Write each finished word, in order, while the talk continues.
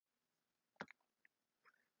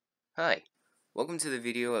Hi, welcome to the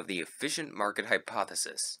video of the efficient market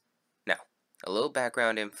hypothesis. Now, a little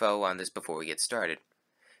background info on this before we get started.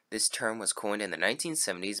 This term was coined in the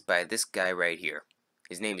 1970s by this guy right here.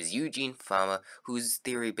 His name is Eugene Fama, whose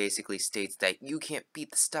theory basically states that you can't beat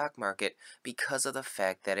the stock market because of the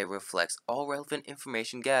fact that it reflects all relevant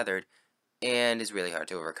information gathered and is really hard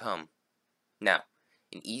to overcome. Now,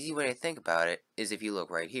 an easy way to think about it is if you look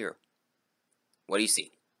right here. What do you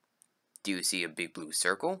see? Do you see a big blue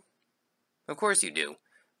circle? Of course you do,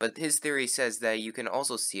 but his theory says that you can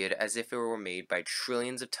also see it as if it were made by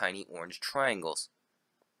trillions of tiny orange triangles.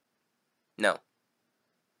 No,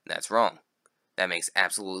 that's wrong. That makes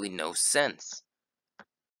absolutely no sense.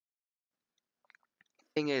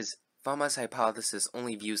 Thing is, Fama's hypothesis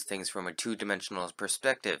only views things from a two-dimensional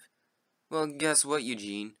perspective. Well, guess what,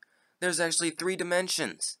 Eugene? There's actually 3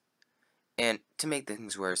 dimensions! And to make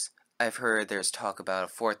things worse, I've heard there's talk about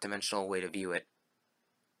a 4th-dimensional way to view it.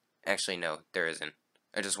 Actually, no, there isn't.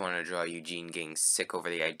 I just wanted to draw Eugene getting sick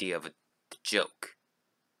over the idea of a joke.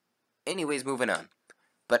 Anyways, moving on.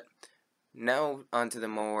 But now onto the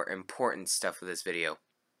more important stuff of this video.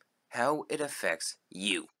 How it affects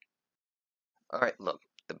you. Alright, look.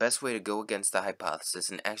 The best way to go against the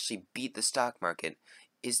hypothesis and actually beat the stock market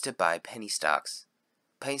is to buy penny stocks.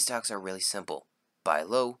 Penny stocks are really simple. Buy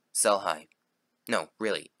low, sell high. No,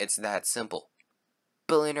 really, it's that simple.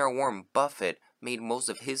 Billionaire Warren Buffett made most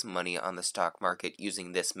of his money on the stock market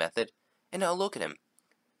using this method, and now look at him.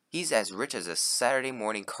 He's as rich as a Saturday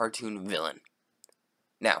morning cartoon villain.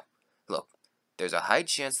 Now, look, there's a high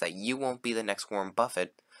chance that you won't be the next Warren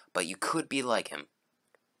Buffett, but you could be like him.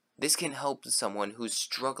 This can help someone who's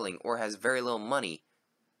struggling or has very little money,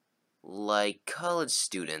 like college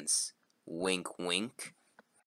students. Wink, wink.